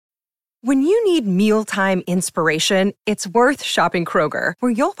When you need mealtime inspiration, it's worth shopping Kroger,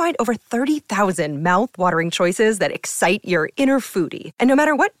 where you'll find over 30,000 mouth-watering choices that excite your inner foodie. And no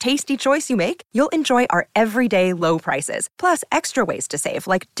matter what tasty choice you make, you'll enjoy our everyday low prices, plus extra ways to save,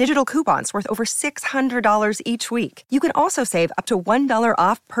 like digital coupons worth over $600 each week. You can also save up to $1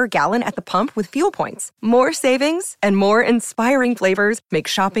 off per gallon at the pump with fuel points. More savings and more inspiring flavors make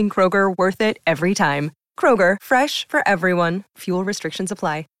shopping Kroger worth it every time. Kroger, fresh for everyone. Fuel restrictions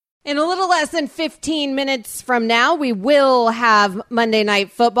apply. In a little less than 15 minutes from now, we will have Monday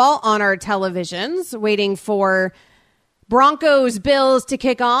Night Football on our televisions, waiting for Broncos Bills to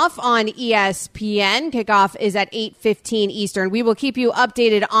kick off on ESPN. Kickoff is at 8:15 Eastern. We will keep you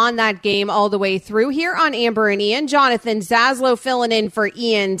updated on that game all the way through here on Amber and Ian. Jonathan Zaslow filling in for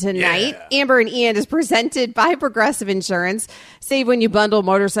Ian tonight. Yeah. Amber and Ian is presented by Progressive Insurance. Save when you bundle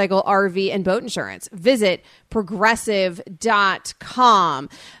motorcycle, RV, and boat insurance. Visit progressive.com.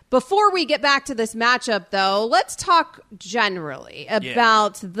 Before we get back to this matchup, though, let's talk generally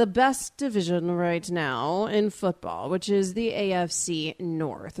about the best division right now in football, which is the AFC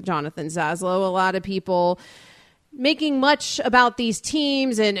North. Jonathan Zaslow, a lot of people making much about these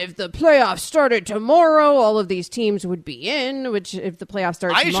teams, and if the playoffs started tomorrow, all of these teams would be in, which if the playoffs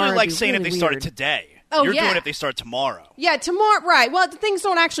started tomorrow, I usually like saying really if they started today. Oh, You're yeah. doing it if they start tomorrow. Yeah, tomorrow, right. Well, things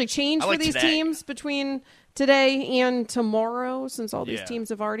don't actually change for these today. teams between today and tomorrow, since all these teams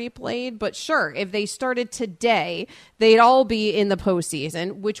have already played. But sure, if they started today, they'd all be in the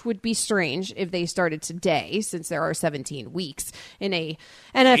postseason, which would be strange if they started today, since there are 17 weeks in a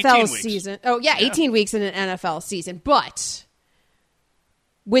NFL season. Oh, yeah, 18 weeks in an NFL season. But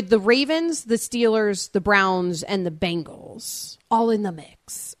with the Ravens, the Steelers, the Browns, and the Bengals all in the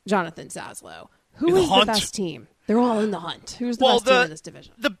mix, Jonathan Zaslow, who is the best team? They're all in the hunt. Who's the best team in this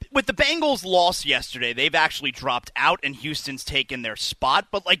division? With the Bengals' loss yesterday, they've actually dropped out, and Houston's taken their spot.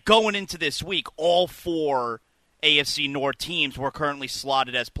 But like going into this week, all four AFC North teams were currently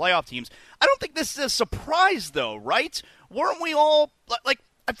slotted as playoff teams. I don't think this is a surprise, though, right? Weren't we all like?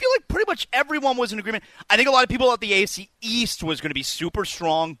 I feel like pretty much everyone was in agreement. I think a lot of people thought the AFC East was going to be super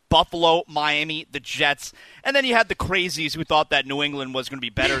strong. Buffalo, Miami, the Jets. And then you had the crazies who thought that New England was going to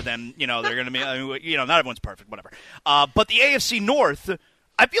be better than, they're going to be, not everyone's perfect, whatever. But the AFC North,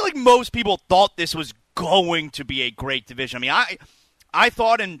 I feel like most people thought this was going to be a great division. I mean, I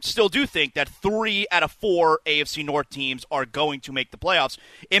thought and still do think that 3 out of 4 AFC North teams are going to make the playoffs.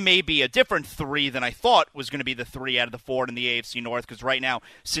 It may be a different 3 than I thought was going to be the 3 out of the 4 in the AFC North, because right now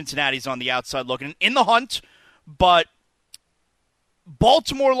Cincinnati's on the outside looking in the hunt. But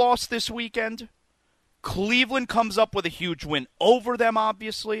Baltimore lost this weekend. Cleveland comes up with a huge win over them,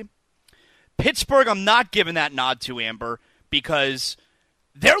 obviously. Pittsburgh, I'm not giving that nod to, Amber, because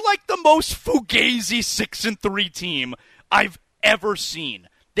they're like the most fugazi 6-3 team I've ever seen.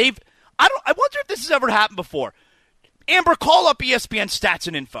 I wonder if this has ever happened before. Amber, call up ESPN stats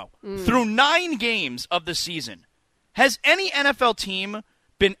and info. Through 9 games of the season, has any NFL team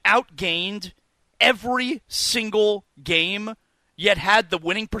been outgained every single game, yet had the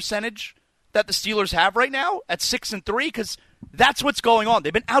winning percentage that the Steelers have right now at 6-3? Because that's what's going on.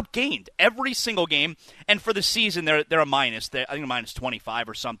 They've been outgained every single game, and for the season, they're a minus. I think a minus 25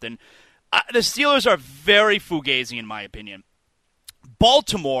 or something. The Steelers are very fugazi, in my opinion.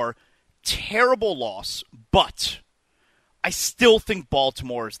 Baltimore, terrible loss, but I still think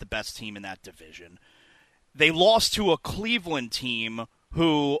Baltimore is the best team in that division. They lost to a Cleveland team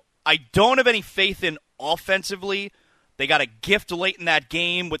who I don't have any faith in offensively. They got a gift late in that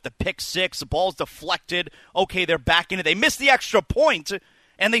game with the pick 6. The ball's deflected. Okay, they're back in it. They missed the extra point,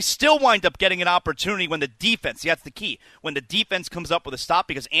 and they still wind up getting an opportunity when the defense, that's the key, when the defense comes up with a stop,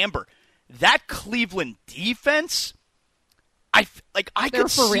 because, Amber, that Cleveland defense, I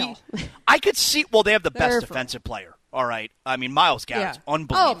could see. Well, they have the best defensive player. All right. I mean, Myles Garrett's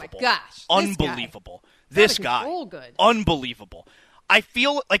unbelievable. Oh my gosh, unbelievable. This guy, unbelievable. I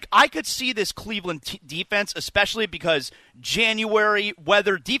feel like I could see this Cleveland defense, especially because January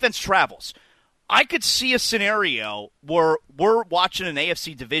weather, defense travels. I could see a scenario where we're watching an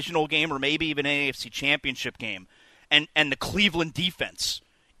AFC divisional game or maybe even an AFC championship game, and the Cleveland defense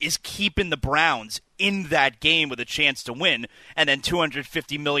is keeping the Browns in that game with a chance to win, and then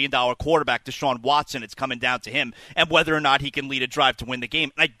 $250 million quarterback Deshaun Watson, it's coming down to him and whether or not he can lead a drive to win the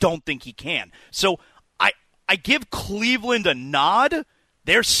game, and I don't think he can. So I give Cleveland a nod.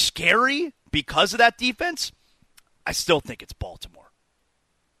 They're scary because of that defense. I still think it's Baltimore.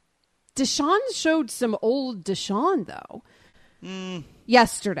 Deshaun showed some old Deshaun, though.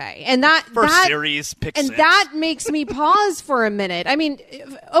 Yesterday, and series pick 6. That makes me pause for a minute. I mean,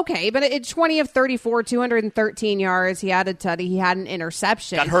 okay, but 20 of 34, 213 yards. He had a tutty. He had an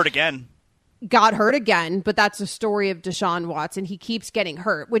interception. Got hurt again. got hurt again, but that's the story of Deshaun Watson. He keeps getting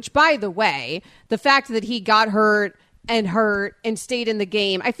hurt, which, by the way, the fact that he got hurt and stayed in the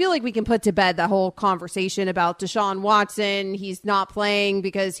game, I feel like we can put to bed that whole conversation about Deshaun Watson. He's not playing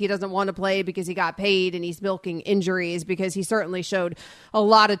because he doesn't want to play because he got paid, and he's milking injuries, because he certainly showed a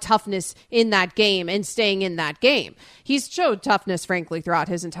lot of toughness in that game and staying in that game. He's showed toughness, frankly, throughout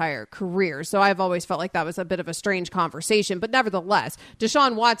his entire career. So I've always felt like that was a bit of a strange conversation. But nevertheless,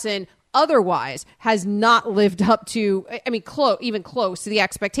 Deshaun Watson otherwise has not lived up to, even close to the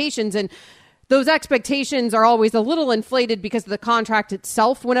expectations. And those expectations are always a little inflated because of the contract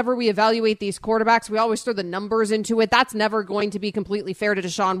itself. Whenever we evaluate these quarterbacks, we always throw the numbers into it. That's never going to be completely fair to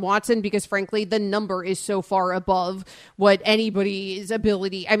Deshaun Watson because, frankly, the number is so far above what anybody's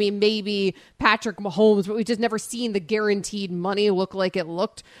ability. I mean, maybe Patrick Mahomes, but we've just never seen the guaranteed money look like it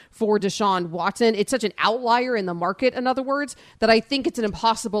looked for Deshaun Watson. It's such an outlier in the market, in other words, that I think it's an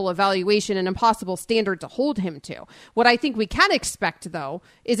impossible evaluation, an impossible standard to hold him to. What I think we can expect, though,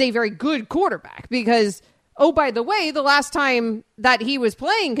 is a very good quarterback. Because, oh, by the way, the last time that he was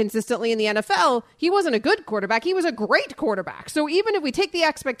playing consistently in the NFL, he wasn't a good quarterback. He was a great quarterback. So even if we take the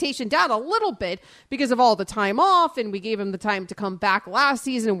expectation down a little bit because of all the time off, and we gave him the time to come back last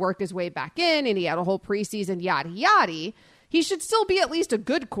season and work his way back in, and he had a whole preseason, yada, yada, he should still be at least a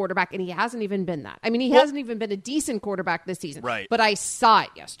good quarterback, and he hasn't even been that. I mean, he hasn't even been a decent quarterback this season. Right. But I saw it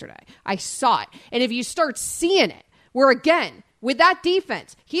yesterday. I saw it. And if you start seeing it, where again, with that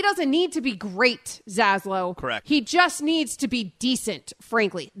defense, he doesn't need to be great, Zaslow. Correct. He just needs to be decent,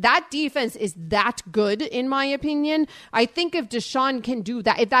 frankly. That defense is that good, in my opinion. I think if Deshaun can do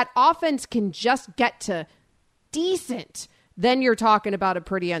that, if that offense can just get to decent, then you're talking about a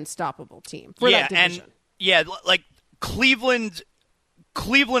pretty unstoppable team for that division. Like Cleveland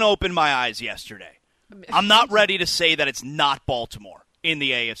opened my eyes yesterday. I'm not ready to say that it's not Baltimore in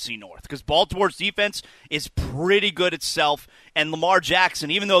the AFC North, because Baltimore's defense is pretty good itself, and Lamar Jackson,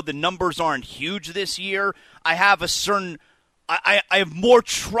 even though the numbers aren't huge this year, I have I have more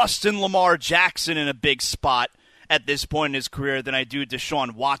trust in Lamar Jackson in a big spot at this point in his career than I do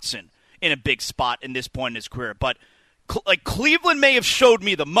Deshaun Watson in a big spot in this point in his career. But Cleveland may have showed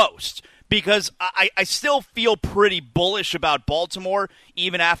me the most, because I still feel pretty bullish about Baltimore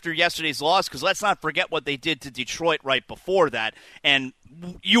even after yesterday's loss, because let's not forget what they did to Detroit right before that. And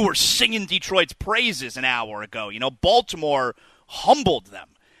you were singing Detroit's praises an hour ago. You know, Baltimore humbled them.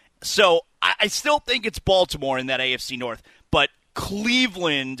 So I still think it's Baltimore in that AFC North, but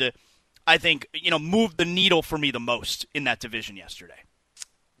Cleveland, I think, moved the needle for me the most in that division yesterday.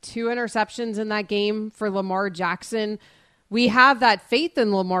 2 interceptions in that game for Lamar Jackson. We have that faith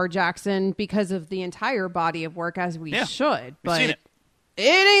in Lamar Jackson because of the entire body of work, as we should. But it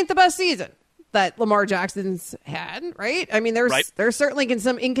ain't the best season that Lamar Jackson's had, right? I mean, there's certainly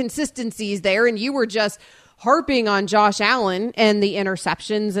some inconsistencies there, and you were just harping on Josh Allen and the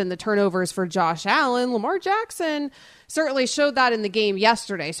interceptions and the turnovers for Josh Allen. Lamar Jackson certainly showed that in the game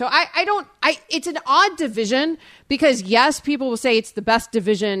yesterday. So it's an odd division because, yes, people will say it's the best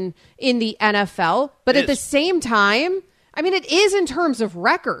division in the NFL, but at the same time, I mean, it is in terms of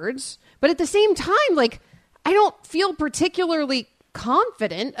records, but at the same time, I don't feel particularly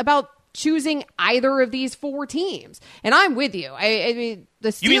confident about choosing either of these 4 teams. And I'm with you. I mean, the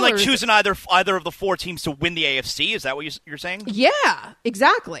Steelers... You mean choosing either of the 4 teams to win the AFC? Is that what you're saying? Yeah,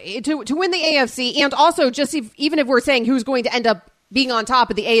 exactly. To win the AFC, and also just even if we're saying who's going to end up being on top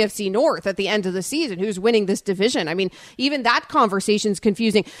of the AFC North at the end of the season, who's winning this division. I mean, even that conversation's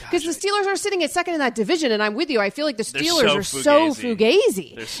confusing because the Steelers are sitting at second in that division, and I'm with you. I feel like the Steelers are so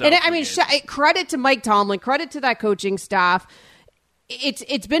fugazi. I mean, credit to Mike Tomlin, credit to that coaching staff.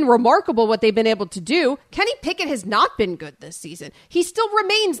 It's been remarkable what they've been able to do. Kenny Pickett has not been good this season. He still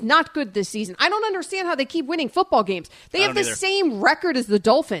remains not good this season. I don't understand how they keep winning football games. They have the same record as the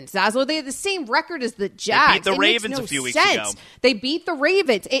Dolphins, Zaslow. They have the same record as the Jags. They beat the Ravens a few weeks ago. They beat the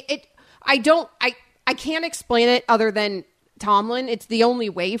Ravens. I can't explain it other than Tomlin. It's the only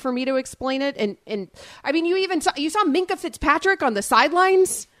way for me to explain it. And I mean, you saw Minkah Fitzpatrick on the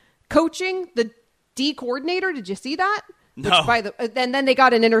sidelines coaching the D coordinator. Did you see that? No. And then they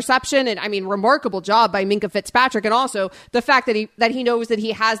got an interception, and I mean, remarkable job by Minkah Fitzpatrick, and also the fact that he knows that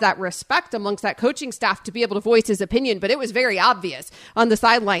he has that respect amongst that coaching staff to be able to voice his opinion. But it was very obvious on the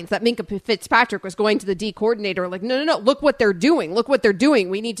sidelines that Minkah Fitzpatrick was going to the D coordinator like, no, look what they're doing. Look what they're doing.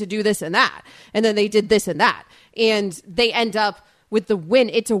 We need to do this and that. And then they did this and that, and they end up with the win.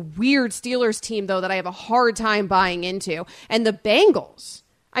 It's a weird Steelers team, though, that I have a hard time buying into. And the Bengals.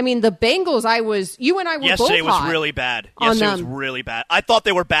 I mean, the Bengals, you and I were Yesterday both hot. Was really bad. Yesterday was really bad. I thought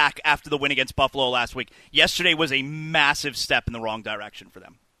they were back after the win against Buffalo last week. Yesterday was a massive step in the wrong direction for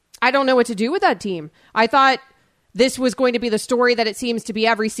them. I don't know what to do with that team. I thought this was going to be the story that it seems to be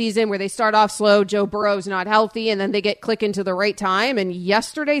every season, where they start off slow, Joe Burrow's not healthy, and then they get clicking to the right time. And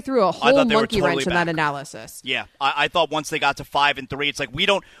yesterday threw a whole monkey wrench in that analysis. Yeah, I thought once they got to 5-3, it's like we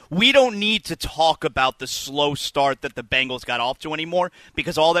don't need to talk about the slow start that the Bengals got off to anymore,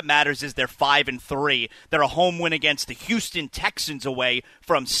 because all that matters is they're 5-3. They're a home win against the Houston Texans away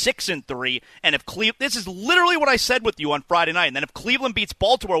from 6-3. And if this is literally what I said with you on Friday night. And then if Cleveland beats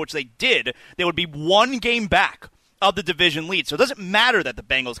Baltimore, which they did, they would be one game back of the division lead. So it doesn't matter that the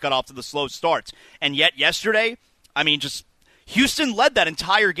Bengals got off to the slow starts. And yet yesterday, just Houston led that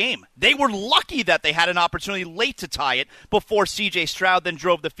entire game. They were lucky that they had an opportunity late to tie it before C.J. Stroud then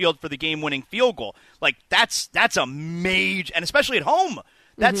drove the field for the game-winning field goal. Like, that's a major, and especially at home,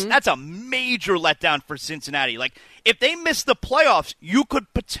 that's a major letdown for Cincinnati. Like, if they miss the playoffs, you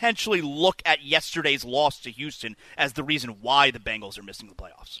could potentially look at yesterday's loss to Houston as the reason why the Bengals are missing the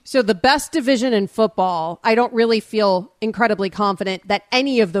playoffs. So the best division in football, I don't really feel incredibly confident that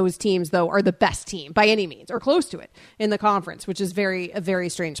any of those teams, though, are the best team by any means or close to it in the conference, which is a very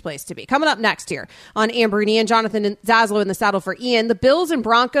strange place to be. Coming up next here on Amber and Ian, Jonathan and Zaslow in the saddle for Ian. The Bills and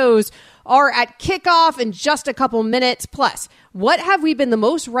Broncos are at kickoff in just a couple minutes. Plus, what have we been the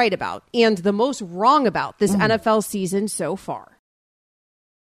most right about and the most wrong about this NFL season so far?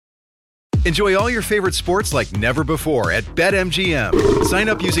 Enjoy all your favorite sports like never before at BetMGM. Sign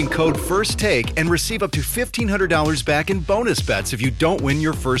up using code FIRSTTAKE and receive up to $1,500 back in bonus bets if you don't win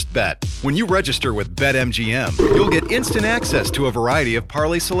your first bet. When you register with BetMGM, you'll get instant access to a variety of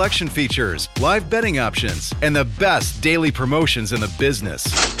parlay selection features, live betting options, and the best daily promotions in the business.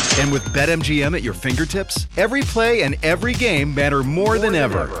 And with BetMGM at your fingertips, every play and every game matter more than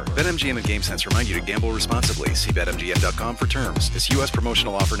ever. BetMGM and GameSense remind you to gamble responsibly. See BetMGM.com for terms. This U.S.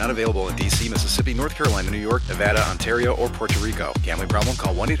 promotional offer not available in D.C., Mississippi, North Carolina, New York, Nevada, Ontario, or Puerto Rico. Gambling problem?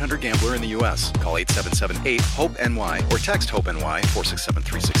 Call 1-800-GAMBLER in the U.S. Call 877-8-HOPE-NY or text HOPE-NY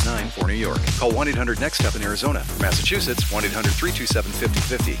 467-369 for New York. Call 1-800-NEXT-STEP in Arizona. For Massachusetts,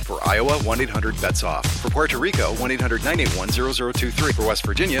 1-800-327-5050. For Iowa, 1-800-BETS-OFF. For Puerto Rico, 1-800-981-0023. For West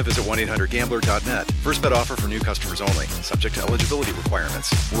Virginia, visit 1-800-GAMBLER.net. First bet offer for new customers only. Subject to eligibility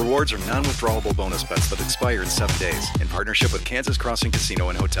requirements. Rewards are non-withdrawable bonus bets that expire in 7 days. In partnership with Kansas Crossing Casino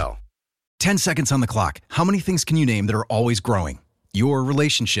and Hotel. 10 seconds on the clock. How many things can you name that are always growing? Your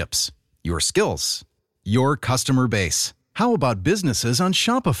relationships, your skills, your customer base. How about businesses on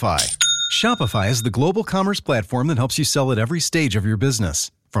Shopify? Shopify is the global commerce platform that helps you sell at every stage of your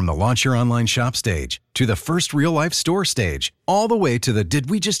business. From the launch your online shop stage, to the first real-life store stage, all the way to the did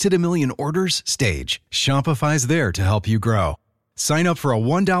we just hit a million orders stage. Shopify's there to help you grow. Sign up for a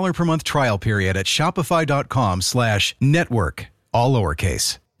 $1 per month trial period at shopify.com/network, all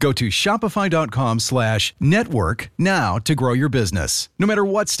lowercase. Go to shopify.com/network now to grow your business, no matter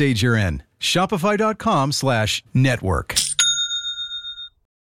what stage you're in. Shopify.com/network.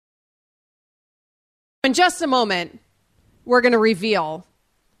 In just a moment, we're going to reveal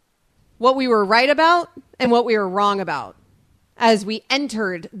what we were right about and what we were wrong about as we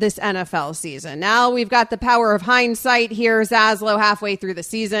entered this NFL season. Now we've got the power of hindsight here, Zaslow, halfway through the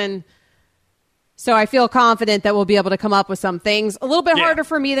season. So I feel confident that we'll be able to come up with some things. A little bit harder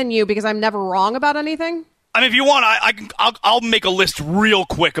for me than you because I'm never wrong about anything. I mean, if you want, I'll make a list real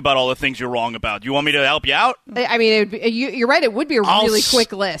quick about all the things you're wrong about. Do you want me to help you out? I mean, you're right. It would be a really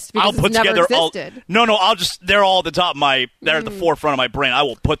quick list because it's never existed. They're all at the top of they're at the forefront of my brain. I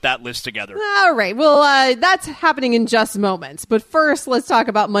will put that list together. All right. Well, that's happening in just moments. But first, let's talk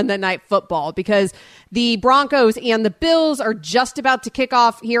about Monday Night Football because the Broncos and the Bills are just about to kick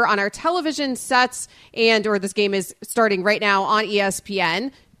off here on our television sets, or this game is starting right now on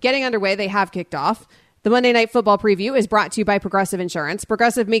ESPN. Getting underway, they have kicked off. The Monday Night Football preview is brought to you by Progressive Insurance.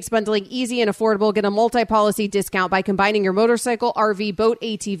 Progressive makes bundling easy and affordable. Get a multi-policy discount by combining your motorcycle, RV, boat,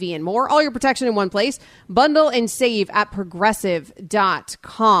 ATV, and more. All your protection in one place. Bundle and save at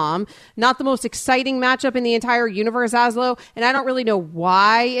Progressive.com. Not the most exciting matchup in the entire universe, Zaslow, and I don't really know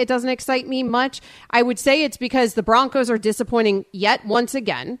why it doesn't excite me much. I would say it's because the Broncos are disappointing yet once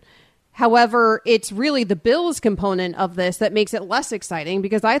again. However, it's really the Bills component of this that makes it less exciting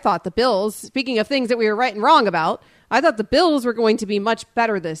because I thought the Bills, speaking of things that we were right and wrong about, I thought the Bills were going to be much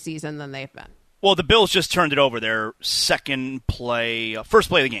better this season than they've been. Well, the Bills just turned it over. Their first play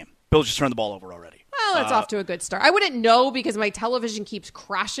of the game. Bills just turned the ball over already. Well, that's off to a good start. I wouldn't know because my television keeps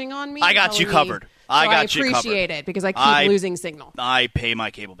crashing on me. I got you covered. I appreciate it because I keep losing signal. I pay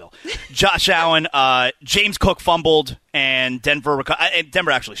my cable bill. Josh Allen, James Cook fumbled, and Denver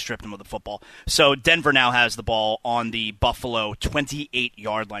actually stripped him of the football. So Denver now has the ball on the Buffalo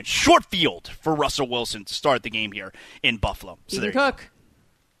 28-yard line. Short field for Russell Wilson to start the game here in Buffalo. So Cook.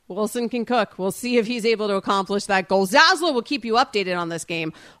 Wilson can cook. We'll see if he's able to accomplish that goal. Zaslow will keep you updated on this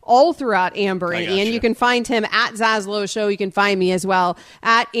game all throughout Amber and Ian. You can find him at Zaslow Show. You can find me as well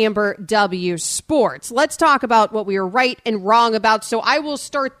at Amber W Sports. Let's talk about what we were right and wrong about. So I will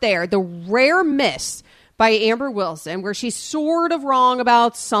start there. The rare miss by Amber Wilson, where she's sort of wrong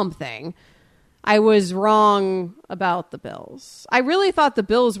about something. I was wrong about the Bills. I really thought the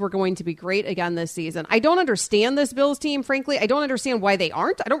Bills were going to be great again this season. I don't understand this Bills team, frankly. I don't understand why they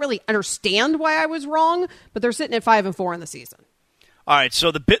aren't. I don't really understand why I was wrong, but they're sitting at 5-4 in the season. All right,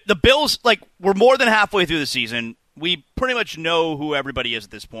 so the Bills, we're more than halfway through the season. We pretty much know who everybody is at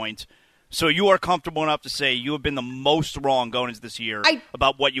this point. So you are comfortable enough to say you have been the most wrong going into this year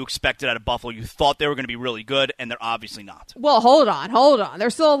about what you expected out of Buffalo. You thought they were going to be really good, and they're obviously not. Well, hold on.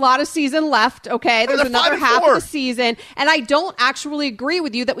 There's still a lot of season left, okay? There's another half of the season, and I don't actually agree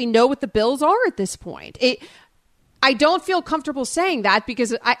with you that we know what the Bills are at this point. I don't feel comfortable saying that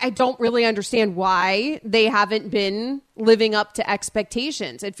because I don't really understand why they haven't been living up to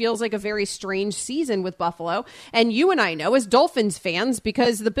expectations. It feels like a very strange season with Buffalo, and you and I know as Dolphins fans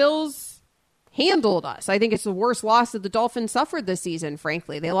because the Bills handled us. I think it's the worst loss that the Dolphins suffered this season,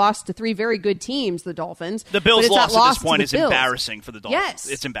 frankly. They lost to 3 very good teams, the Dolphins. The Bills' loss at this point is embarrassing for the Dolphins. Yes.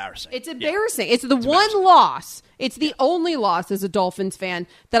 It's embarrassing. It's embarrassing. Yeah. It's the one loss. It's the only loss as a Dolphins fan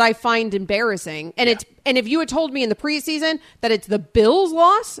that I find embarrassing. And and if you had told me in the preseason that it's the Bills'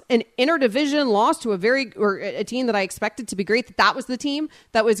 loss, an interdivision loss to a team that I expected to be great, that was the team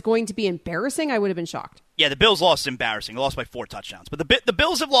that was going to be embarrassing, I would have been shocked. Yeah, the Bills' loss is embarrassing. They lost by 4 touchdowns. But the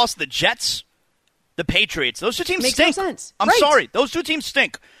Bills have lost the Jets, the Patriots. Those 2 teams Makes stink. No sense. I'm sorry. Those 2 teams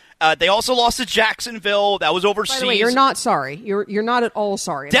stink. They also lost to Jacksonville. That was overseas. By the way, you're not sorry. You're not at all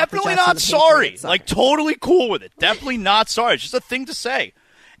sorry. Definitely not sorry. Totally cool with it. Definitely not sorry. It's just a thing to say.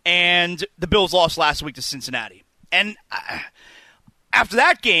 And the Bills lost last week to Cincinnati. And after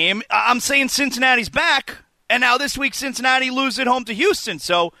that game, I'm saying Cincinnati's back. And now this week, Cincinnati loses at home to Houston.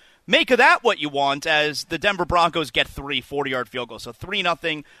 So make of that what you want as the Denver Broncos get 3 40-yard field goals. So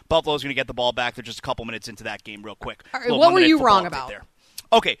 3-0. Buffalo's going to get the ball back. They're just a couple minutes into that game real quick. All right, what were you wrong about? There.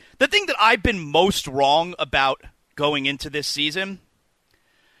 Okay, the thing that I've been most wrong about going into this season,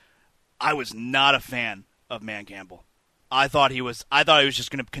 I was not a fan of Man Campbell. I thought he was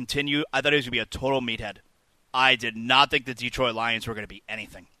just going to continue. I thought he was going to be a total meathead. I did not think the Detroit Lions were going to be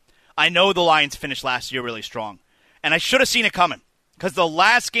anything. I know the Lions finished last year really strong, and I should have seen it coming because the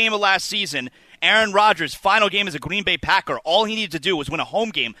last game of last season, Aaron Rodgers' final game as a Green Bay Packer, all he needed to do was win a home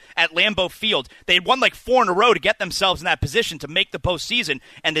game at Lambeau Field. They had won 4 in a row to get themselves in that position to make the postseason,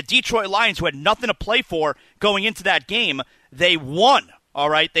 and the Detroit Lions, who had nothing to play for going into that game, they won, all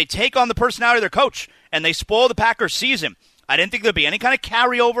right? They take on the personality of their coach, and they spoil the Packers' season. I didn't think there'd be any kind of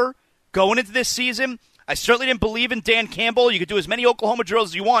carryover going into this season. I certainly didn't believe in Dan Campbell. You could do as many Oklahoma drills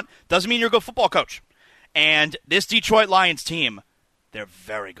as you want. Doesn't mean you're a good football coach. And this Detroit Lions team, they're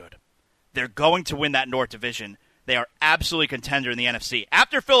very good. They're going to win that North Division. They are absolutely contender in the NFC.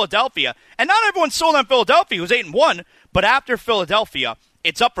 After Philadelphia, and not everyone's sold on Philadelphia, who's 8-1, but after Philadelphia,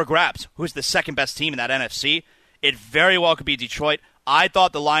 it's up for grabs. Who's the second best team in that NFC? It very well could be Detroit. I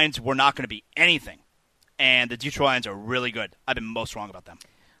thought the Lions were not going to be anything, and the Detroit Lions are really good. I've been most wrong about them.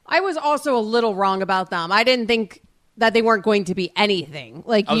 I was also a little wrong about them. I didn't think that they weren't going to be anything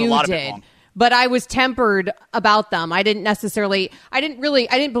like you did. But I was tempered about them. I didn't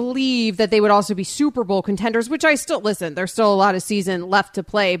believe that they would also be Super Bowl contenders, which I still, listen, there's still a lot of season left to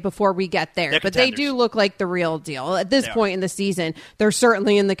play before we get there. But they do look like the real deal. At this point in the season, they're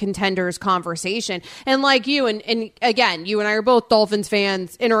certainly in the contenders conversation. And like you, and again, you and I are both Dolphins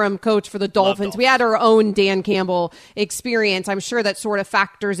fans, interim coach for the Dolphins. We had our own Dan Campbell experience. I'm sure that sort of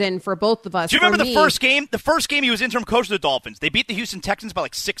factors in for both of us. Do you remember the first game? The first game he was interim coach of the Dolphins. They beat the Houston Texans by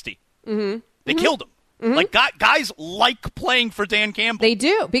 60. Mm-hmm. They killed him. Mm-hmm. Guys like playing for Dan Campbell. They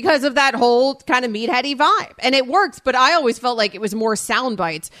do, because of that whole kind of meatheady vibe. And it works, but I always felt like it was more sound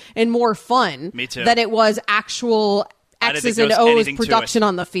bites and more fun than it was actual X's and O's production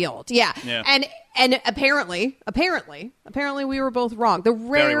on the field. Yeah. And apparently we were both wrong. The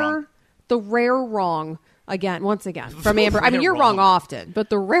rare wrong. Once again, from Amber. I mean, you're wrong often,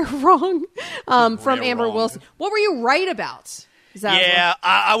 but the rare wrong from Amber Wilson. What were you right about? Yeah,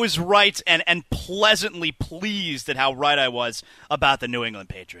 I was right and pleasantly pleased at how right I was about the New England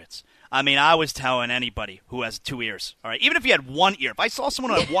Patriots. I mean, I was telling anybody who has 2 ears, all right? Even if you had 1 ear. If I saw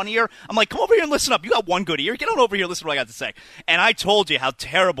someone who had 1 ear, I'm like, come over here and listen up. You got 1 good ear. Get on over here and listen to what I got to say. And I told you how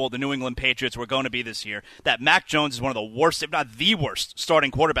terrible the New England Patriots were going to be this year, that Mac Jones is one of the worst, if not the worst,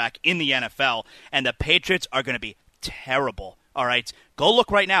 starting quarterback in the NFL, and the Patriots are going to be terrible, all right? Go look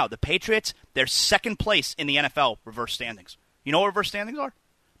right now. The Patriots, they're second place in the NFL reverse standings. You know what reverse standings are?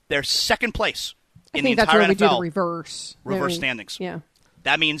 They're second place in the I think entire that's where we do NFL. the reverse Standings. Yeah.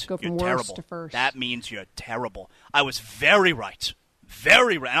 That means Go from you're worst terrible. to first. That means you're terrible. I was very right.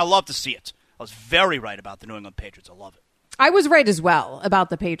 Very right. And I love to see it. I was very right about the New England Patriots. I love it. I was right as well about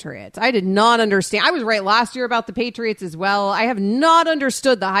the Patriots. I did not understand. I was right last year about the Patriots as well. I have not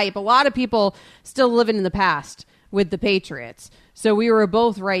understood the hype. A lot of people still living in the past with the Patriots. So we were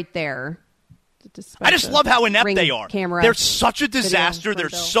both right there. I just love how inept they are. They're such a disaster. They're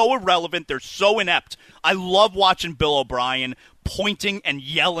Bill. so irrelevant. They're so inept. I love watching Bill O'Brien pointing and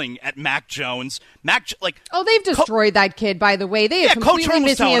yelling at Mac Jones. They've destroyed that kid, by the way. They have completely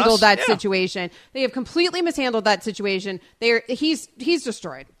mishandled that situation. They have completely mishandled that situation. He's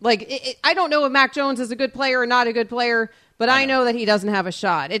destroyed. I don't know if Mac Jones is a good player or not a good player, but I know that he doesn't have a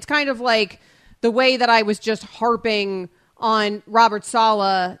shot. It's kind of like the way that I was just harping on Robert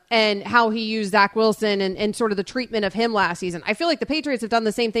Saleh and how he used Zach Wilson and sort of the treatment of him last season. I feel like the Patriots have done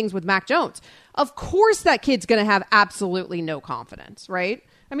the same things with Mac Jones. Of course that kid's going to have absolutely no confidence, right?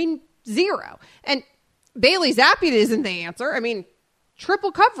 I mean, zero. And Bailey Zappi isn't the answer. I mean,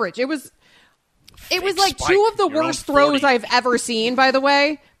 triple coverage. It was like two of the worst throws I've ever seen, by the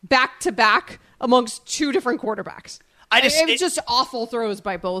way, back to back amongst two different quarterbacks. It was just awful throws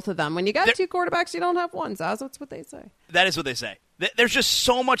by both of them. When you got two quarterbacks, you don't have one, Zaz. That's what they say. That is what they say. There's just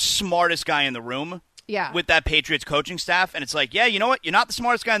so much smartest guy in the room with that Patriots coaching staff. And it's like, yeah, you know what? You're not the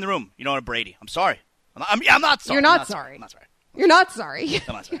smartest guy in the room. You know what, Brady? I'm sorry. I'm not sorry. You're not sorry. I'm not sorry. You're not sorry.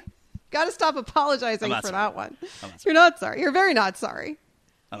 I'm not sorry. Got to stop apologizing for sorry. that one. You're not sorry. You're very not sorry.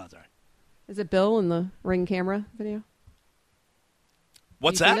 I'm not sorry. Is it Bill in the Ring camera video?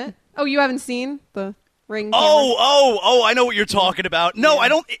 What's that? Oh, you haven't seen the Ring camera? Oh, I know what you're talking about. No, I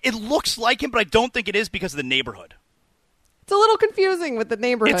don't. It looks like him, but I don't think it is because of the neighborhood. It's a little confusing with the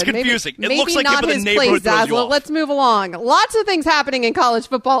neighborhood. It's confusing. Maybe it looks like not him, but the his neighborhood place, throws you Zaslow. off. Let's move along. Lots of things happening in college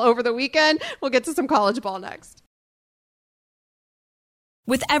football over the weekend. We'll get to some college ball next.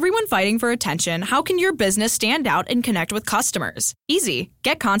 With everyone fighting for attention, how can your business stand out and connect with customers? Easy.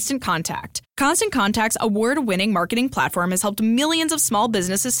 Get Constant Contact. Constant Contact's award-winning marketing platform has helped millions of small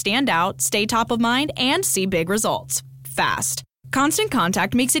businesses stand out, stay top of mind, and see big results fast. Constant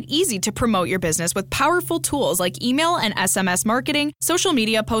Contact makes it easy to promote your business with powerful tools like email and SMS marketing, social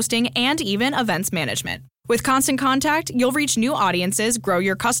media posting, and even events management. With Constant Contact, you'll reach new audiences, grow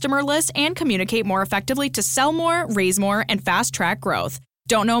your customer list, and communicate more effectively to sell more, raise more, and fast-track growth.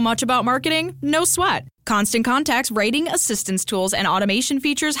 Don't know much about marketing? No sweat. Constant Contact's writing assistance tools and automation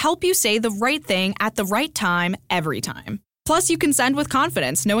features help you say the right thing at the right time, every time. Plus, you can send with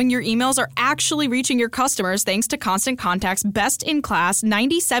confidence, knowing your emails are actually reaching your customers thanks to Constant Contact's best-in-class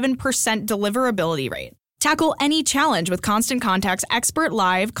 97% deliverability rate. Tackle any challenge with Constant Contact's expert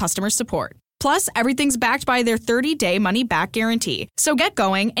live customer support. Plus, everything's backed by their 30-day money-back guarantee. So get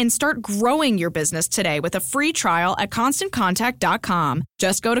going and start growing your business today with a free trial at ConstantContact.com.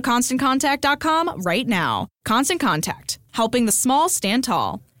 Just go to ConstantContact.com right now. Constant Contact, helping the small stand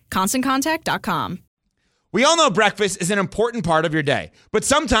tall. ConstantContact.com. We all know breakfast is an important part of your day, but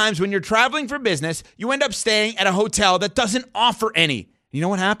sometimes when you're traveling for business, you end up staying at a hotel that doesn't offer any. You know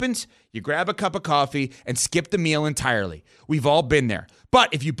what happens? You grab a cup of coffee and skip the meal entirely. We've all been there.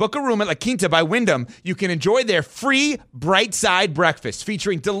 But if you book a room at La Quinta by Wyndham, you can enjoy their free Bright Side breakfast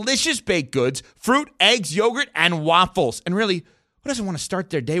featuring delicious baked goods, fruit, eggs, yogurt, and waffles. And really, who doesn't want to start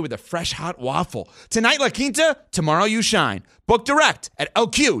their day with a fresh, hot waffle? Tonight, La Quinta, tomorrow you shine. Book direct at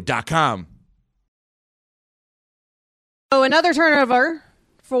lq.com. So another turnover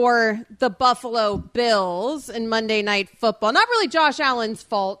for the Buffalo Bills in Monday Night Football. Not really Josh Allen's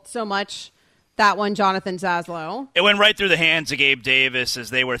fault so much, that one, Jonathan Zaslow. It went right through the hands of Gabe Davis as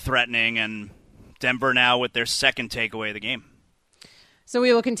they were threatening, and Denver now with their second takeaway of the game. So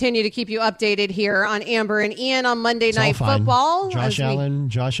we will continue to keep you updated here on Amber and Ian on Monday Night Football. Josh Allen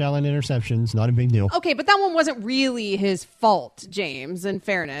interceptions, not a big deal. Okay, but that one wasn't really his fault, James, in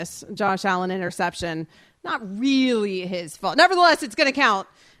fairness. Josh Allen interception, not really his fault. Nevertheless, it's going to count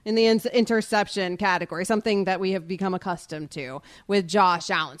in the interception category, something that we have become accustomed to with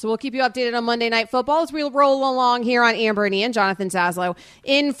Josh Allen. So we'll keep you updated on Monday Night Football as we roll along here on Amber and Ian. Jonathan Zaslow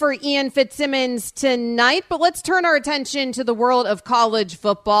in for Ian Fitzsimmons tonight. But let's turn our attention to the world of college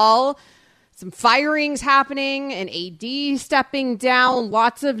football. Some firings happening, an AD stepping down,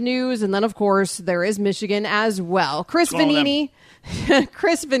 lots of news. And then, of course, there is Michigan as well. Chris Vanini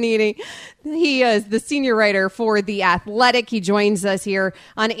Chris Vannini. He is the senior writer for The Athletic. He joins us here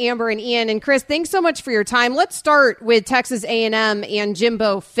on Amber and Ian. And Chris, thanks so much for your time. Let's start with Texas A&M and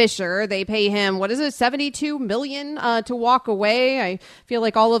Jimbo Fisher. They pay him, $72 million to walk away. I feel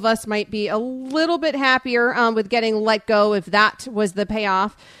like all of us might be a little bit happier with getting let go if that was the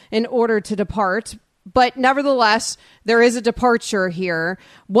payoff in order to depart. But nevertheless, there is a departure here.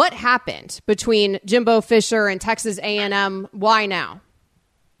 What happened between Jimbo Fisher and Texas A&M? Why now?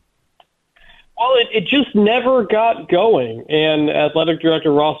 Well, it just never got going. And athletic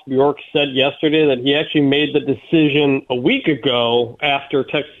director Ross Bjork said yesterday that he actually made the decision a week ago after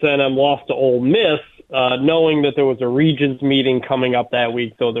Texas A&M lost to Ole Miss, knowing that there was a Regents meeting coming up that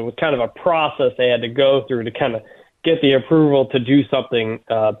week. So there was kind of a process they had to go through to kind of get the approval to do something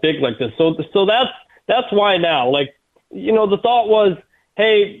big like this. So that's why now. The thought was,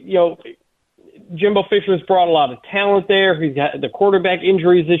 hey, Jimbo Fisher's brought a lot of talent there. He's got the quarterback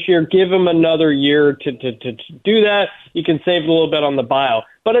injuries this year. Give him another year to do that. You can save a little bit on the buyout.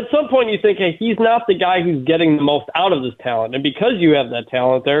 But at some point you think, hey, he's not the guy who's getting the most out of this talent. And because you have that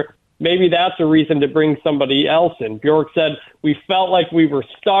talent there, maybe that's a reason to bring somebody else in. Bjork said, we felt like we were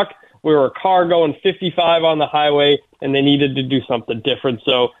stuck. We were a car going 55 on the highway, and they needed to do something different.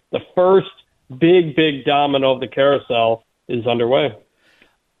 So the first big domino of the carousel is underway.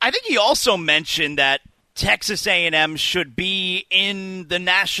 I think he also mentioned that Texas A&M should be in the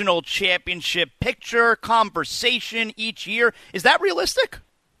national championship picture conversation each year. Is that realistic?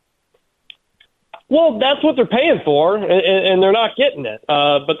 Well, that's what they're paying for, and they're not getting it.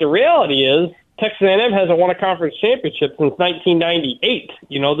 But the reality is Texas A&M hasn't won a conference championship since 1998.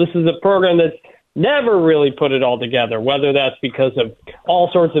 This is a program that's never really put it all together, whether that's because of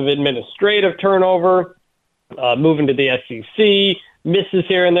all sorts of administrative turnover, moving to the SEC, misses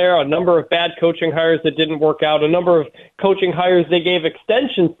here and there, a number of bad coaching hires that didn't work out, a number of coaching hires they gave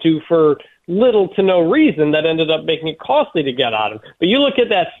extensions to for little to no reason that ended up making it costly to get out of. But you look at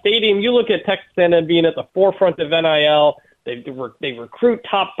that stadium, you look at Texas A&M being at the forefront of NIL, they recruit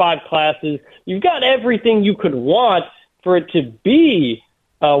top 5 classes. You've got everything you could want for it to be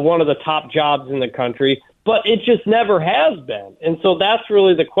one of the top jobs in the country, but it just never has been. And so that's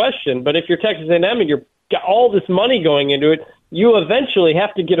really the question. But if you're Texas A&M and you've got all this money going into it, you eventually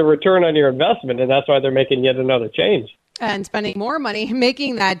have to get a return on your investment, and that's why they're making yet another change. And spending more money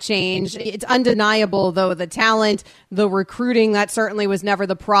making that change. It's undeniable, though, the talent, the recruiting, that certainly was never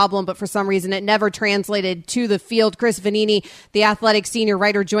the problem, but for some reason it never translated to the field. Chris Vannini, the Athletic senior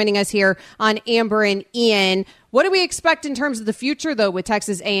writer, joining us here on Amber and Ian. What do we expect in terms of the future, though, with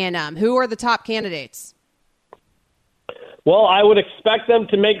Texas A&M? Who are the top candidates? Well, I would expect them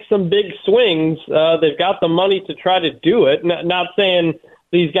to make some big swings. They've got the money to try to do it. Not saying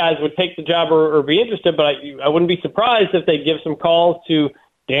these guys would take the job or be interested, but I wouldn't be surprised if they give some calls to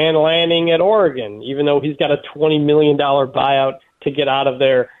Dan Lanning at Oregon, even though he's got a $20 million buyout to get out of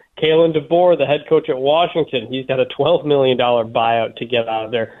there. Kalen DeBoer, the head coach at Washington, he's got a $12 million buyout to get out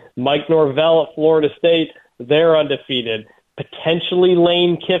of there. Mike Norvell at Florida State, they're undefeated. Potentially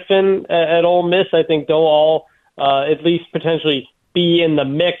Lane Kiffin at Ole Miss. I think they'll all at least potentially be in the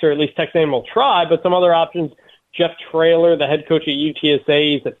mix, or at least Texas A&M will try, but some other options. Jeff Traylor, the head coach at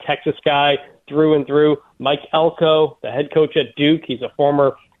UTSA, he's a Texas guy through and through. Mike Elko, the head coach at Duke, he's a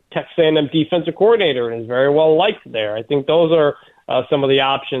former Texas A&M defensive coordinator and is very well liked there. I think those are some of the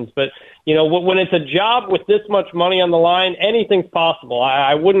options. But, when it's a job with this much money on the line, anything's possible.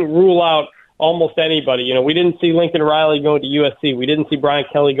 I wouldn't rule out almost anybody. We didn't see Lincoln Riley going to USC. We didn't see Brian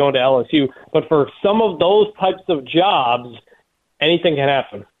Kelly going to LSU. But for some of those types of jobs, anything can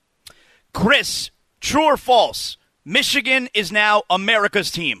happen. Chris, true or false? Michigan is now America's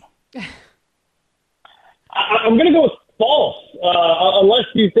team. I'm going to go with false, unless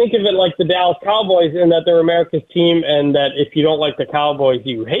you think of it like the Dallas Cowboys in that they're America's team and that if you don't like the Cowboys,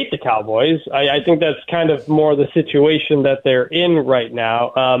 you hate the Cowboys. I think that's kind of more the situation that they're in right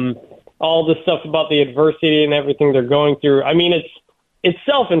now. All the stuff about the adversity and everything they're going through. I mean, it's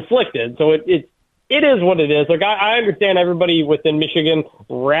self-inflicted, so it is what it is. Like, I understand everybody within Michigan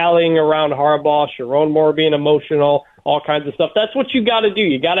rallying around Harbaugh, Sharon Moore being emotional, all kinds of stuff. That's what you got to do.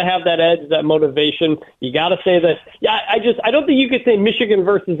 You got to have that edge, that motivation. You got to say that. Yeah, I don't think you could say Michigan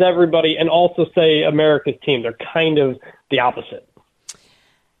versus everybody and also say America's team. They're kind of the opposite.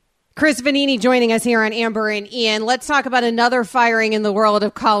 Chris Vannini joining us here on Amber and Ian. Let's talk about another firing in the world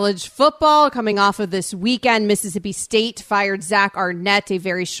of college football. Coming off of this weekend, Mississippi State fired Zach Arnett, a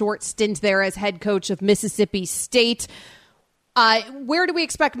very short stint there as head coach of Mississippi State. Where do we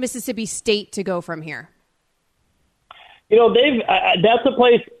expect Mississippi State to go from here? That's a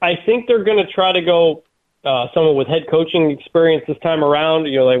place I think they're going to try to go someone with head coaching experience this time around.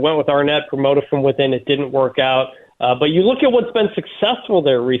 You know, they went with Arnett, promoted from within. It didn't work out. But you look at what's been successful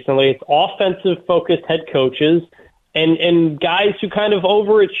there recently. It's offensive-focused head coaches and guys who kind of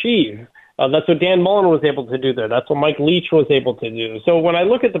overachieve. That's what Dan Mullen was able to do there. That's what Mike Leach was able to do. So when I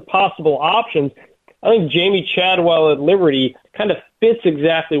look at the possible options, I think Jamie Chadwell at Liberty kind of fits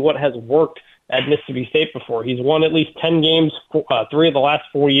exactly what has worked at Mississippi State before. He's won at least 10 games 3 of the last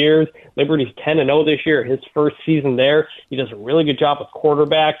 4 years. Liberty's 10-0 this year, his first season there. He does a really good job with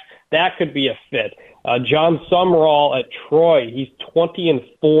quarterbacks. That could be a fit. John Sumrall at Troy, he's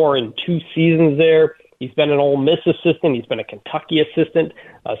 20-4 in 2 seasons there. He's been an Ole Miss assistant. He's been a Kentucky assistant,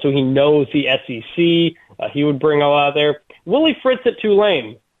 so he knows the SEC. He would bring a lot there. Willie Fritz at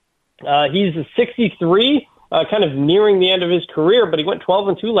Tulane. He's 63, kind of nearing the end of his career, but he went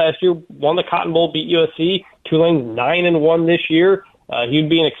 12-2 last year, won the Cotton Bowl, beat USC. Tulane's 9-1 this year. He'd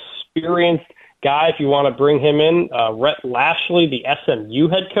be an experienced guy if you want to bring him in. Rhett Lashley, the SMU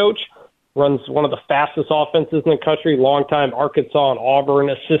head coach, runs one of the fastest offenses in the country, longtime Arkansas and Auburn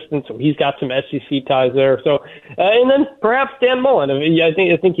assistant, so he's got some SEC ties there. So, and then perhaps Dan Mullen. I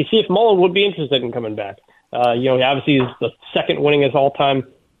think you see if Mullen would be interested in coming back. Obviously he's the second winningest all-time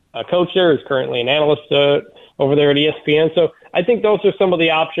coach there. He's currently an analyst over there at ESPN. So I think those are some of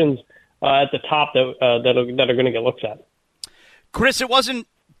the options at the top that are going to get looked at. Chris, it wasn't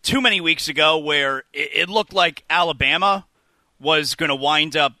too many weeks ago where it looked like Alabama was going to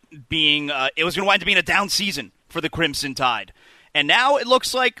wind up being a down season for the Crimson Tide. And now it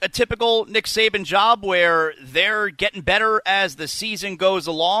looks like a typical Nick Saban job where they're getting better as the season goes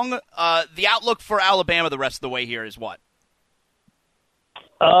along. The outlook for Alabama the rest of the way here is what?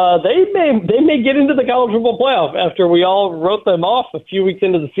 They may get into the college football playoff after we all wrote them off a few weeks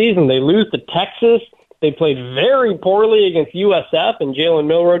into the season. They lose to Texas. They played very poorly against USF, and Jalen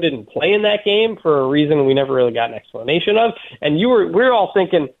Milroe didn't play in that game for a reason we never really got an explanation of. And we were all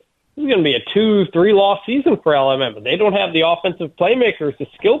thinking this is going to be a 2-3 loss season for Alabama. They don't have the offensive playmakers, the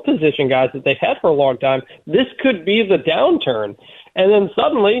skill position guys that they've had for a long time. This could be the downturn. And then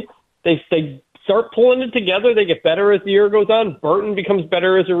suddenly they start pulling it together. They get better as the year goes on. Burton becomes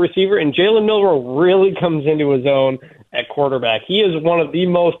better as a receiver, and Jalen Milroe really comes into his own at quarterback. He is one of the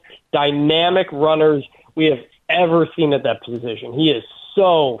most dynamic runners we have ever seen at that position. He is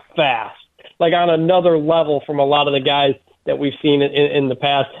so fast, like on another level from a lot of the guys that we've seen in the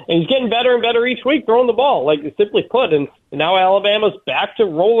past. And he's getting better and better each week throwing the ball, like simply put. And now Alabama's back to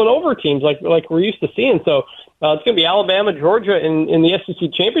rolling over teams like we're used to seeing. So it's going to be Alabama, Georgia in the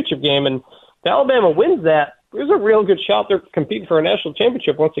SEC championship game. And if Alabama wins that, there's a real good shot they're competing for a national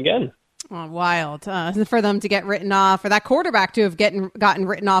championship once again. Oh, wild for them to get written off, for that quarterback to have gotten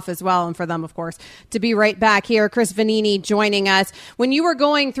written off as well, and for them, of course, to be right back here. Chris Vannini joining us. When you were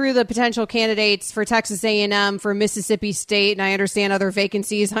going through the potential candidates for Texas A&M, for Mississippi State, and I understand other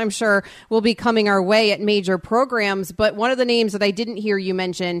vacancies, I'm sure, will be coming our way at major programs, but one of the names that I didn't hear you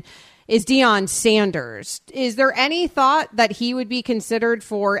mention is Deion Sanders. Is there any thought that he would be considered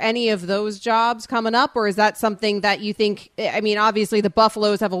for any of those jobs coming up, or is that something that you think, I mean, obviously the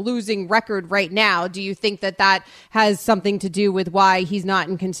Buffaloes have a losing record right now. Do you think that has something to do with why he's not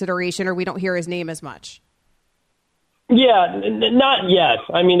in consideration, or we don't hear his name as much? Yeah, not yet.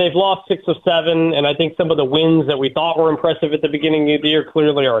 I mean, they've lost 6 of 7, and I think some of the wins that we thought were impressive at the beginning of the year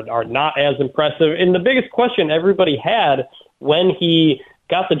clearly are not as impressive. And the biggest question everybody had when he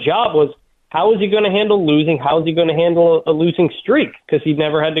got the job was, how is he going to handle losing? How is he going to handle a losing streak? Because he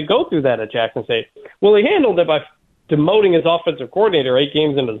never had to go through that at Jackson State. Well, he handled it by demoting his offensive coordinator 8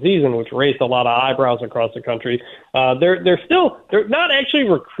 games into the season, which raised a lot of eyebrows across the country. They're not actually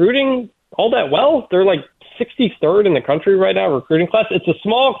recruiting all that well. They're like 63rd in the country right now, recruiting class. It's a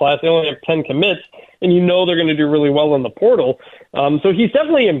small class. They only have 10 commits, and you know they're going to do really well in the portal. So he's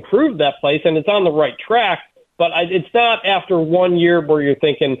definitely improved that place, and it's on the right track. But it's not after 1 year where you're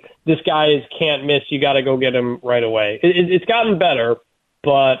thinking, this guy can't miss, you got to go get him right away. It's gotten better,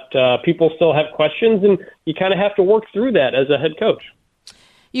 but people still have questions, and you kind of have to work through that as a head coach.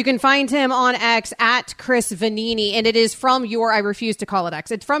 You can find him on X at Chris Vannini, and it is from I refuse to call it X.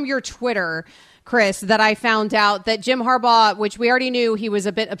 It's from your Twitter, Chris, that I found out that Jim Harbaugh, which we already knew he was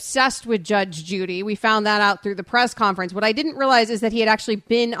a bit obsessed with Judge Judy. We found that out through the press conference. What I didn't realize is that he had actually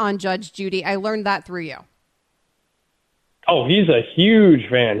been on Judge Judy. I learned that through you. Oh, he's a huge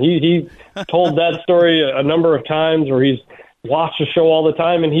fan. He told that story a number of times, where he's watched the show all the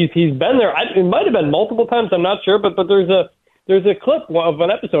time, and he's been there. It might have been multiple times. I'm not sure, but there's a clip of an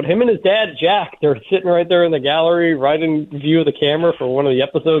episode. Him and his dad, Jack, they're sitting right there in the gallery, right in view of the camera for one of the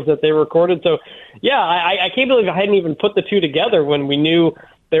episodes that they recorded. So, yeah, I can't believe I hadn't even put the two together when we knew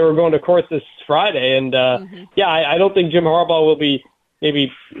they were going to court this Friday. And, I don't think Jim Harbaugh will be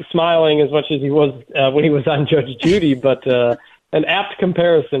maybe smiling as much as he was when he was on Judge Judy, but an apt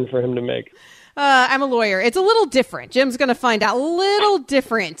comparison for him to make. I'm a lawyer. It's a little different. Jim's going to find out a little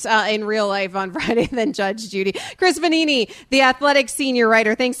different in real life on Friday than Judge Judy. Chris Vanini, the Athletic senior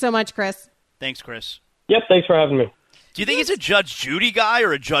writer. Thanks so much, Chris. Thanks, Chris. Yep, thanks for having me. Do you think he's a Judge Judy guy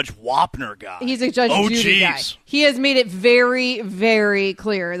or a Judge Wapner guy? He's a Judge Judy guy. He has made it very, very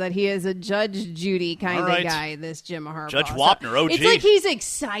clear that he is a Judge Judy kind of guy, this Jim Harbaugh. Judge Wapner, OG. It's like he's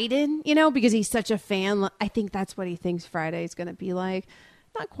excited, because he's such a fan. I think that's what he thinks Friday is going to be like.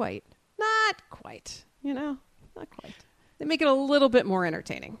 Not quite. Not quite. Not quite. They make it a little bit more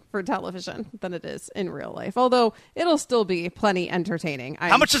entertaining for television than it is in real life. Although it'll still be plenty entertaining.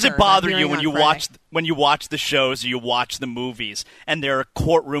 How much does it bother you when you watch the shows or you watch the movies and there are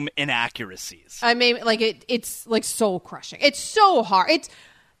courtroom inaccuracies? I mean, it's like soul crushing. It's so hard. It's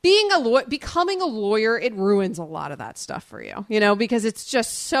becoming a lawyer. It ruins a lot of that stuff for you, because it's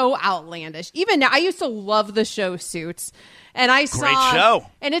just so outlandish. Even now, I used to love the show Suits. And I saw, great show.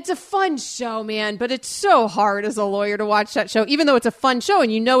 And it's a fun show, man, but it's so hard as a lawyer to watch that show, even though it's a fun show and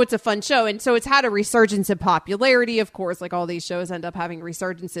it's a fun show. And so it's had a resurgence in popularity, of course, like all these shows end up having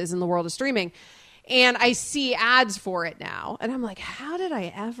resurgences in the world of streaming. And I see ads for it now. And I'm like, how did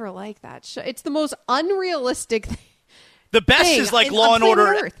I ever like that show? It's the most unrealistic thing. The best is like Law and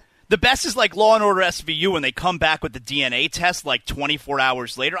Order. The best is like Law & Order SVU when they come back with the DNA test like 24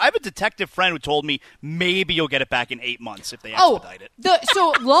 hours later. I have a detective friend who told me maybe you'll get it back in 8 months if they expedite it.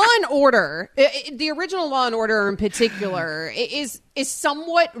 So Law & Order, the original Law & Order in particular, is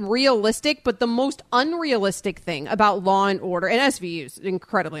somewhat realistic, but the most unrealistic thing about Law & Order, and SVU is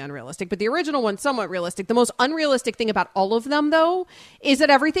incredibly unrealistic, but the original one's somewhat realistic. The most unrealistic thing about all of them, though, is that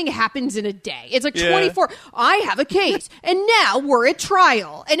everything happens in a day. It's like 24, I have a case, and now we're at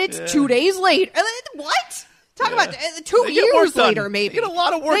trial, and it's 2 days later. What? Talk about 2 years later, maybe. They get a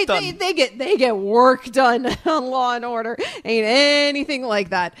lot of work done. They get work done on Law and Order. Ain't anything like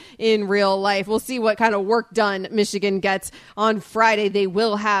that in real life. We'll see what kind of work done Michigan gets on Friday. They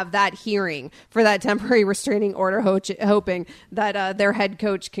will have that hearing for that temporary restraining order, hoping that their head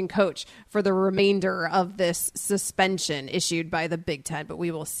coach can coach for the remainder of this suspension issued by the Big Ten. But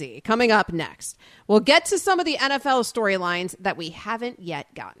we will see. Coming up next, we'll get to some of the NFL storylines that we haven't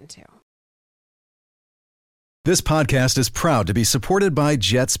yet gotten to. This podcast is proud to be supported by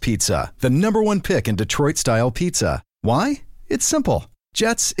Jets Pizza, the #1 pick in Detroit-style pizza. Why? It's simple.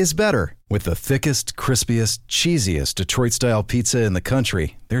 Jets is better. With the thickest, crispiest, cheesiest Detroit-style pizza in the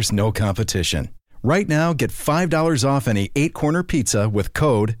country, there's no competition. Right now, get $5 off any 8-corner pizza with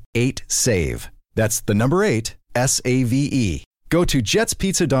code 8SAVE. That's the number 8, SAVE. Go to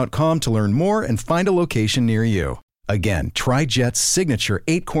jetspizza.com to learn more and find a location near you. Again, try Jet's signature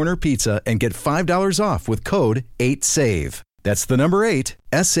 8-corner pizza and get $5 off with code 8SAVE. That's the number 8,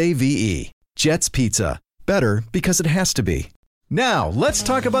 SAVE. Jet's Pizza. Better because it has to be. Now, let's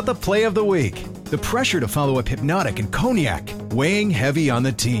talk about the play of the week. The pressure to follow up Hypnotic and Cognac, weighing heavy on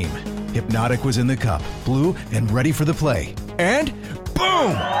the team. Hypnotic was in the cup, blue, and ready for the play. And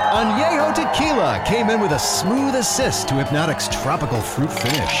boom! Añejo Tequila came in with a smooth assist to Hypnotic's tropical fruit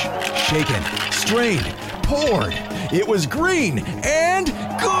finish. Shaken, strained, poured. It was green and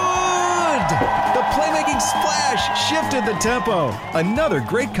good! The playmaking splash shifted the tempo. Another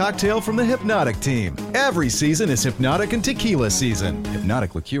great cocktail from the Hypnotic team. Every season is Hypnotic and Tequila season.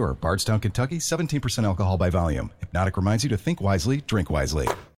 Hypnotic Liqueur, Bardstown, Kentucky, 17% alcohol by volume. Hypnotic reminds you to think wisely, drink wisely.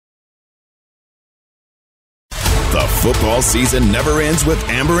 The football season never ends with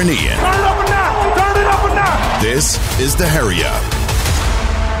Amber and Ian. Turn it up a notch! Turn it up a notch! This is the Hurry Up.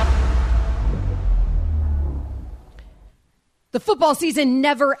 The football season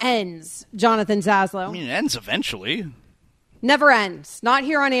never ends, Jonathan Zaslow. I mean, it ends eventually. Never ends. Not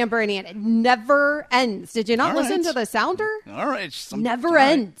here on Amber and Ian. It never ends. Did you not listen to the sounder? All right. Never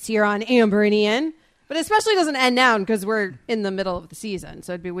ends here on Amber and Ian. But it especially doesn't end now because we're in the middle of the season.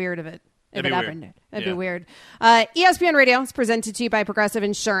 So it'd be weird if it happened. It'd be weird. ESPN Radio is presented to you by Progressive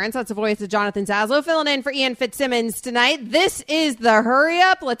Insurance. That's the voice of Jonathan Zaslow filling in for Ian Fitzsimmons tonight. This is the Hurry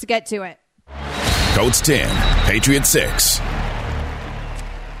Up. Let's get to it. Colts 10, Patriots 6.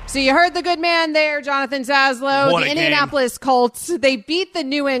 So you heard the good man there, Jonathan Zaslow. What the a Indianapolis game. Colts, they beat the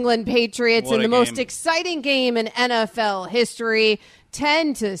New England Patriots What in the a most game. exciting game in NFL history.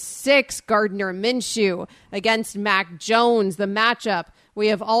 10-6, Gardner Minshew against Mac Jones. The matchup we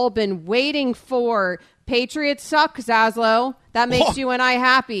have all been waiting for. Patriots suck, Zaslow. That makes you and I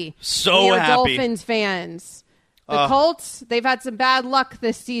happy. So we are happy. Dolphins fans. The Colts, they've had some bad luck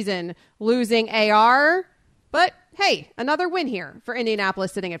this season, losing AR, But hey, another win here for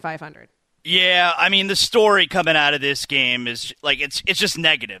Indianapolis sitting at 500. Yeah, I mean, the story coming out of this game is, like, it's just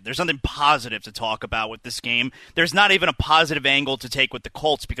negative. There's nothing positive to talk about with this game. There's not even a positive angle to take with the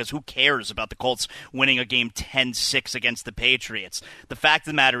Colts, because who cares about the Colts winning a game 10-6 against the Patriots? The fact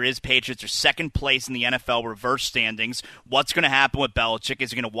of the matter is, Patriots are second place in the NFL reverse standings. What's going to happen with Belichick? Is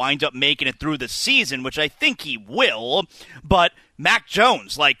he going to wind up making it through the season, which I think he will, but Mac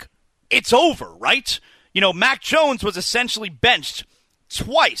Jones, like, it's over, right? You know, Mac Jones was essentially benched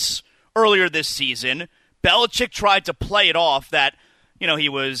twice earlier this season. Belichick tried to play it off that, you know, he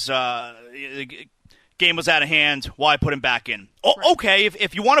was the game was out of hand. Why put him back in? Okay,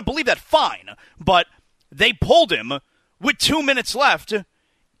 if you want to believe that, fine. But they pulled him with 2 minutes left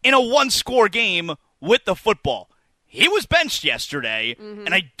in a one-score game with the football. He was benched yesterday,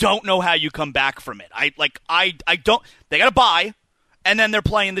 and I don't know how you come back from it. I don't. They got to bye, and then they're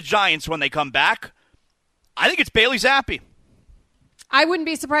playing the Giants when they come back. I think it's Bailey Zappi. I wouldn't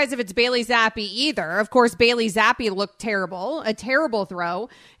be surprised if it's Bailey Zappi either. Of course, Bailey Zappi looked terrible. A terrible throw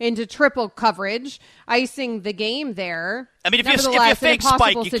into triple coverage, icing the game there. I mean, if you fake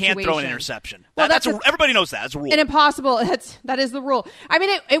spike, you can't throw an interception. Well, everybody knows that. That's a rule. An impossible. That is the rule. I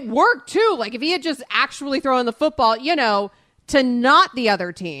mean, it worked too. Like, if he had just actually thrown the football, you know, to not the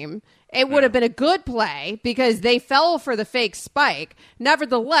other team, it would have been a good play because they fell for the fake spike.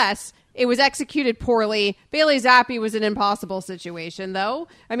 Nevertheless, it was executed poorly. Bailey Zappi was an impossible situation, though.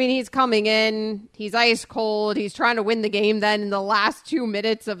 I mean, he's coming in. He's ice cold. He's trying to win the game then in the last 2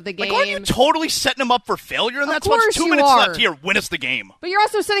 minutes of the game. Like, aren't you totally setting him up for failure? And that's what's 2 minutes left here. Win us the game. But you're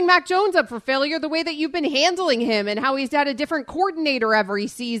also setting Mac Jones up for failure the way that you've been handling him and how he's had a different coordinator every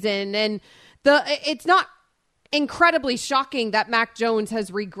season. And it's not incredibly shocking that Mac Jones has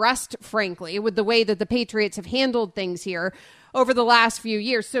regressed, frankly, with the way that the Patriots have handled things here over the last few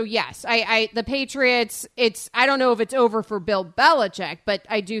years. So yes, the Patriots, I don't know if it's over for Bill Belichick, but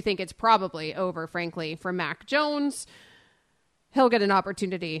I do think it's probably over, frankly, for Mac Jones. He'll get an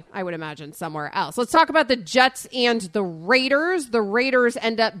opportunity, I would imagine, somewhere else. Let's talk about the Jets and the Raiders. The Raiders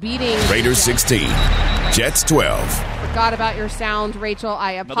end up beating Raiders 16, Jets 12. Forgot about your sound, Rachel.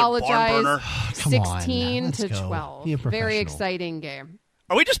 I apologize. 16 to 12. Very exciting game.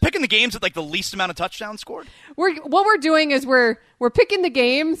 Are we just picking the games with, like, the least amount of touchdowns scored? What we're doing is we're picking the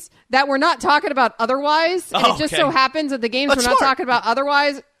games that we're not talking about otherwise, and it just so happens that the games we're not talking about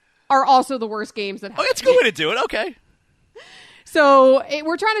otherwise are also the worst games that happen. Oh, that's a good way to do it. Okay. So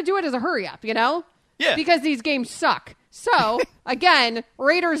we're trying to do it as a hurry up, you know? Yeah. Because these games suck. So, again,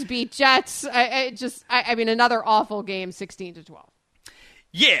 Raiders beat Jets. I mean, another awful game, 16 to 12.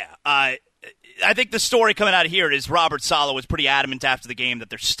 Yeah, I think the story coming out of here is Robert Saleh was pretty adamant after the game that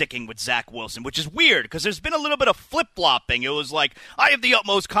they're sticking with Zach Wilson, which is weird because there's been a little bit of flip-flopping. It was like, I have the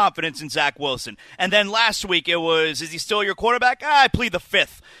utmost confidence in Zach Wilson. And then last week it was, is he still your quarterback? I plead the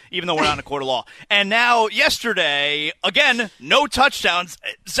fifth, even though we're not in a court of law. And now yesterday, again, no touchdowns.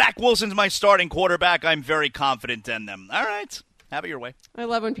 Zach Wilson's my starting quarterback. I'm very confident in them. All right, have it your way. I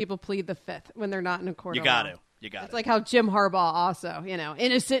love when people plead the fifth when they're not in a court of law. You got to. It's like how Jim Harbaugh also,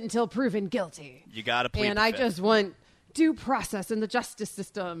 innocent until proven guilty. You got to plead And the I fifth. just want due process in the justice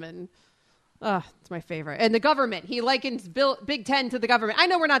system. And it's my favorite. And the government. He likens Big Ten to the government. I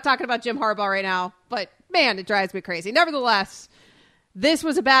know we're not talking about Jim Harbaugh right now, but man, it drives me crazy. Nevertheless, this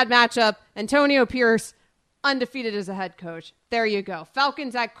was a bad matchup. Antonio Pierce, undefeated as a head coach. There you go.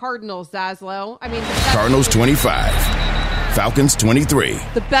 Falcons at Cardinals, Zaslow. I mean, Cardinals 25, Falcons 23.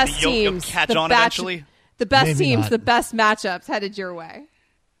 The best You'll teams. catch on eventually? The best Maybe teams, not. the best matchups headed your way.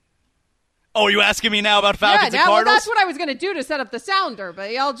 Oh, are you asking me now about Falcons and Well, Cardinals? that's what I was going to do to set up the sounder,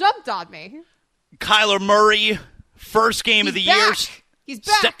 but y'all jumped on me. Kyler Murray, first game of the year. He's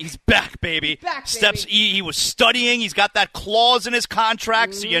back. He's back, baby. Back, Steps. baby. He was studying. He's got that clause in his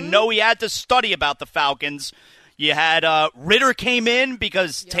contract, so you know he had to study about the Falcons. You had Ritter came in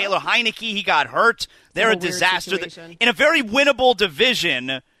because Taylor Heineke, he got hurt. They're a disaster. In a very winnable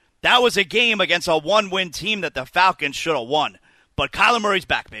division, that was a game against a one-win team that the Falcons should have won. But Kyler Murray's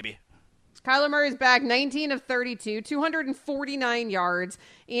back, baby. Kyler Murray's back, 19 of 32, 249 yards,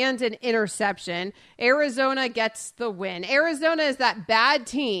 and an interception. Arizona gets the win. Arizona is that bad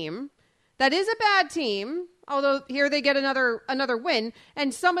team. That is a bad team, although here they get another win.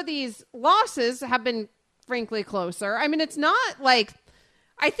 And some of these losses have been, frankly, closer. I mean, it's not like...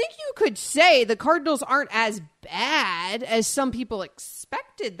 I think you could say the Cardinals aren't as bad as some people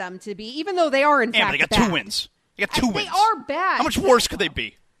expected them to be, even though they are, in fact, but they got bad. 2 wins. They got two wins. They are bad. How much worse could they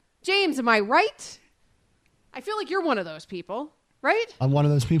be? James, am I right? I feel like you're one of those people, right? I'm one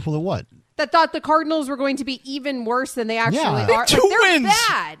of those people that what? That thought the Cardinals were going to be even worse than they actually are. Two They're wins.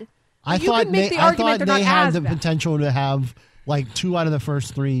 bad. I thought they had the potential to have like 2 out of the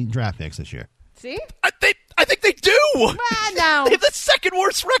first 3 draft picks this year. See? I think they do. Now. They have the second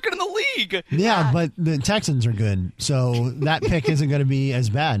worst record in the league. Yeah, but the Texans are good, so that pick isn't going to be as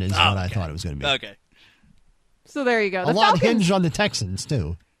bad as what I thought it was going to be. Okay. So there you go. A lot hinged on the Texans,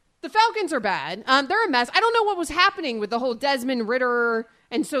 too. The Falcons are bad. They're a mess. I don't know what was happening with the whole Desmond Ridder,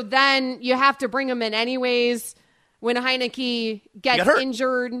 and so then you have to bring him in anyways when Heineke gets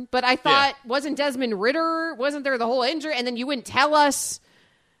injured. But I thought, wasn't Desmond Ridder, wasn't there the whole injury? And then you wouldn't tell us,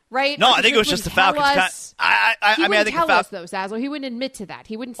 right? No, I think it was just the Falcons. He wouldn't tell us, though, Zazzle. He wouldn't admit to that.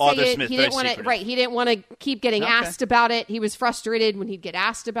 He wouldn't say it. He didn't want to. Right? He didn't want to keep getting asked about it. He was frustrated when he'd get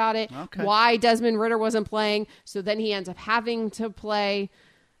asked about it. Why Desmond Ridder wasn't playing? So then he ends up having to play.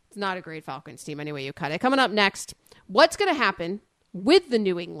 It's not a great Falcons team anyway you cut it. Coming up next, what's going to happen with the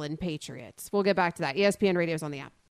New England Patriots? We'll get back to that. ESPN Radio's on the app.